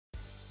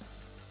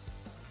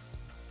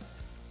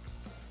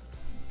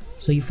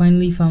So you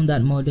finally found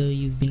that model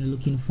you've been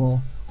looking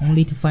for,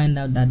 only to find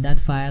out that that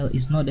file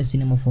is not a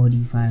Cinema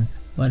 4D file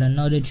but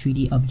another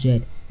 3D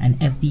object, an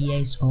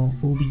FBX or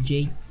OBJ.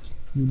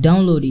 You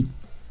download it,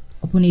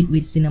 open it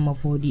with Cinema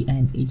 4D,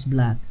 and it's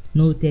black,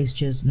 no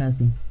textures,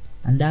 nothing.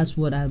 And that's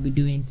what I'll be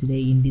doing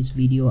today in this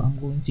video. I'm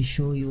going to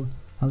show you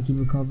how to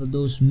recover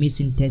those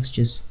missing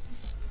textures.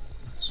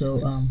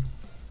 So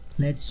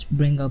let's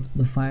bring up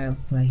the file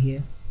right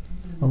here,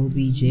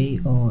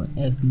 OBJ or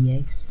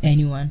FBX,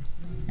 anyone,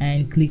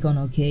 and click on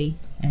OK.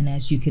 And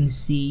as you can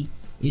see,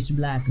 it's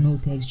black, no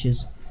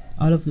textures.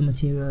 All of the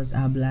materials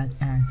are black,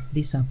 and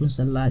this happens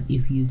a lot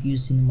if you've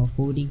used Cinema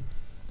 4D.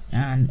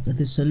 And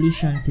the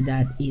solution to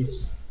that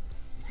is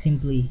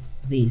simply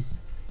this.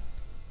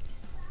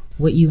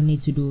 What you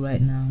need to do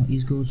right now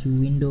is go to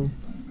Window,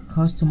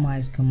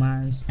 Customize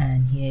Commands,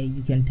 and here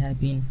you can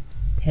type in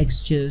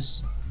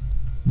Textures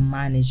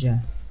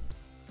Manager.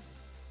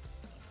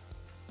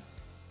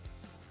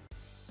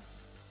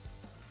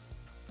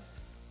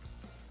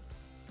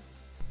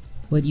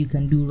 What you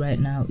can do right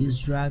now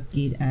is drag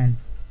it and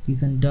you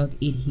can dock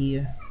it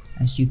here.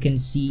 As you can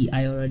see,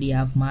 I already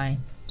have mine,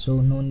 so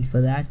no need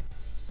for that.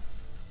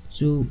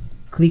 So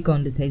click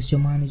on the texture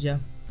manager.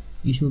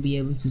 You should be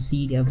able to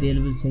see the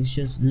available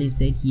textures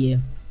listed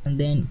here, and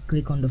then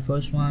click on the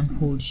first one,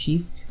 hold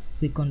shift,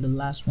 click on the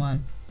last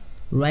one,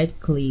 right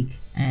click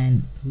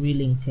and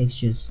relink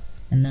textures,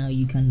 and now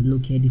you can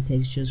locate the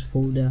textures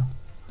folder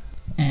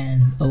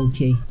and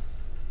OK.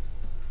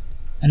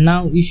 And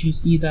now you should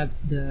see that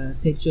the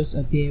textures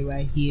appear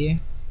right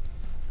here,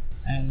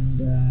 and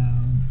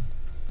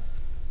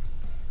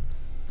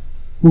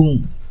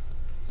boom,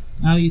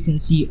 now you can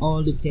see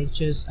all the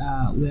textures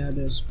are where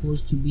they're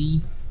supposed to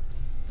be.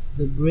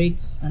 The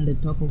bricks and the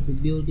top of the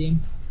building,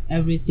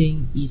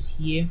 everything is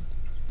here,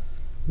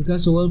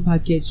 because a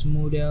well-packaged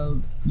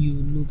model you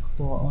look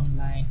for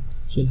online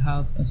should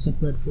have a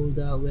separate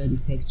folder where the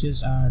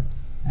textures are,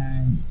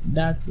 and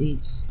that's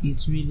it.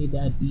 It's really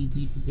that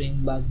easy to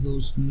bring back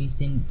those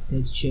missing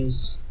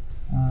textures.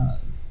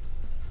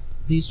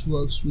 This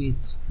works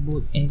with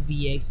both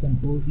FBX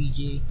and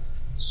OBJ.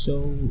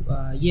 So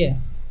yeah,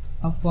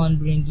 have fun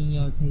bringing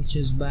your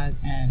textures back,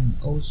 and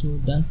also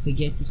don't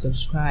forget to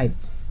subscribe,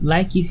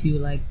 like if you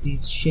like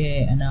this,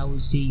 share, and I will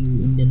see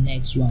you in the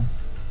next one.